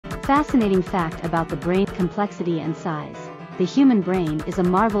fascinating fact about the brain: complexity and size. The human brain is a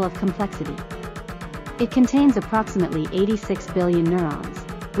marvel of complexity. It contains approximately 86 billion neurons,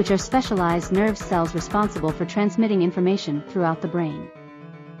 which are specialized nerve cells responsible for transmitting information throughout the brain.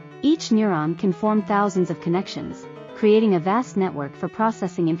 Each neuron can form thousands of connections, creating a vast network for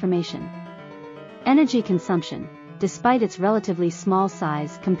processing information. Energy consumption. Despite its relatively small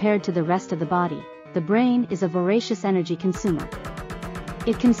size compared to the rest of the body, the brain is a voracious energy consumer.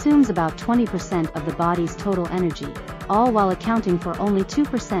 It consumes about 20% of the body's total energy, all while accounting for only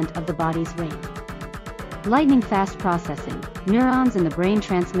 2% of the body's weight. Lightning-fast processing. Neurons in the brain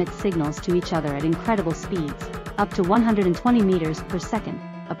transmit signals to each other at incredible speeds, up to 120 meters per second,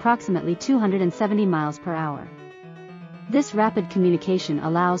 approximately 270 miles per hour. This rapid communication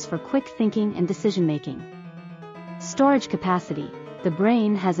allows for quick thinking and decision-making. Storage capacity. The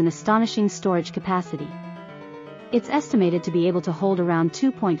brain has an astonishing storage capacity. It's estimated to be able to hold around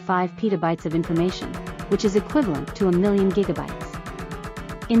 2.5 petabytes of information, which is equivalent to 1,000,000 gigabytes.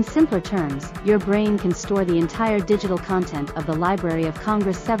 In simpler terms, your brain can store the entire digital content of the Library of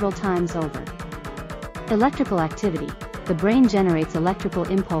Congress several times over. Electrical activity. The brain generates electrical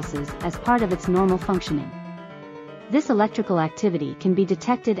impulses as part of its normal functioning. This electrical activity can be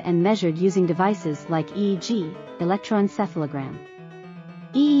detected and measured using devices like EEG, electroencephalogram.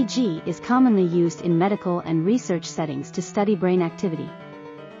 EEG is commonly used in medical and research settings to study brain activity.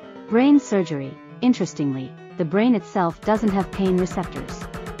 Brain surgery. Interestingly, the brain itself doesn't have pain receptors.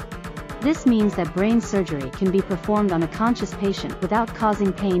 This means that brain surgery can be performed on a conscious patient without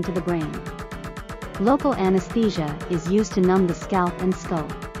causing pain to the brain. Local anesthesia is used to numb the scalp and skull.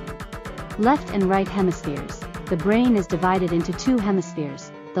 Left and right hemispheres. The brain is divided into two hemispheres,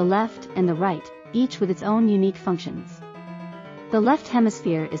 the left and the right, each with its own unique functions. The left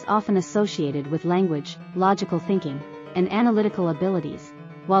hemisphere is often associated with language, logical thinking, and analytical abilities,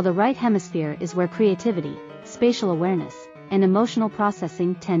 while the right hemisphere is where creativity, spatial awareness, and emotional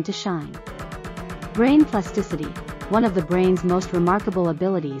processing tend to shine. Brain plasticity. One of the brain's most remarkable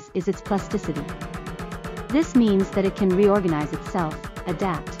abilities is its plasticity. This means that it can reorganize itself,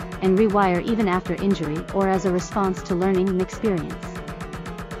 adapt, and rewire even after injury or as a response to learning and experience.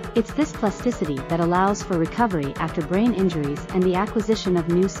 It's this plasticity that allows for recovery after brain injuries and the acquisition of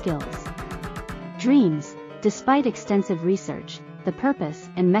new skills. Dreams. Despite extensive research, the purpose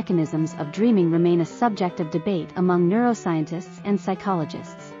and mechanisms of dreaming remain a subject of debate among neuroscientists and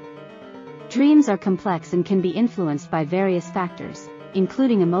psychologists. Dreams are complex and can be influenced by various factors,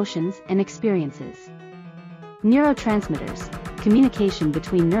 including emotions and experiences. Neurotransmitters. Communication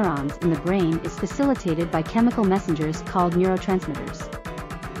between neurons in the brain is facilitated by chemical messengers called neurotransmitters.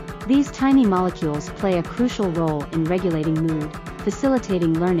 These tiny molecules play a crucial role in regulating mood,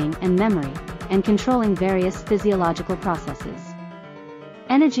 facilitating learning and memory, and controlling various physiological processes.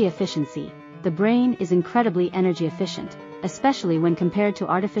 Energy efficiency. The brain is incredibly energy efficient, especially when compared to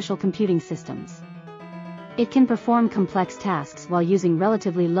artificial computing systems. It can perform complex tasks while using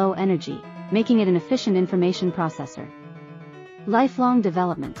relatively low energy, making it an efficient information processor. Lifelong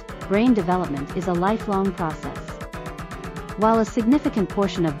development. Brain development is a lifelong process. While a significant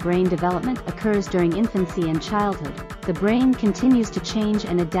portion of brain development occurs during infancy and childhood, the brain continues to change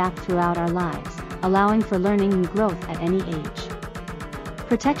and adapt throughout our lives, allowing for learning and growth at any age.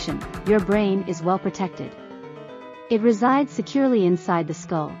 Protection. Your brain is well protected. It resides securely inside the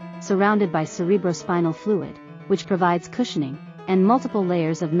skull, surrounded by cerebrospinal fluid, which provides cushioning, and multiple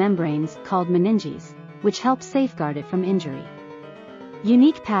layers of membranes called meninges, which help safeguard it from injury.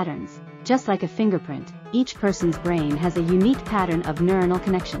 Unique patterns. Just like a fingerprint, each person's brain has a unique pattern of neuronal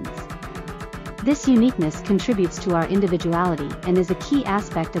connections. This uniqueness contributes to our individuality and is a key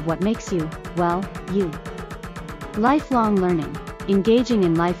aspect of what makes you, well, you. Lifelong learning. Engaging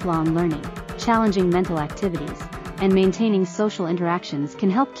in lifelong learning, challenging mental activities, and maintaining social interactions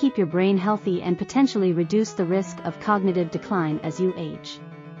can help keep your brain healthy and potentially reduce the risk of cognitive decline as you age.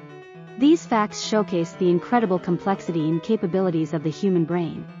 These facts showcase the incredible complexity and capabilities of the human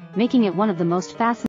brain, making it one of the most fascinating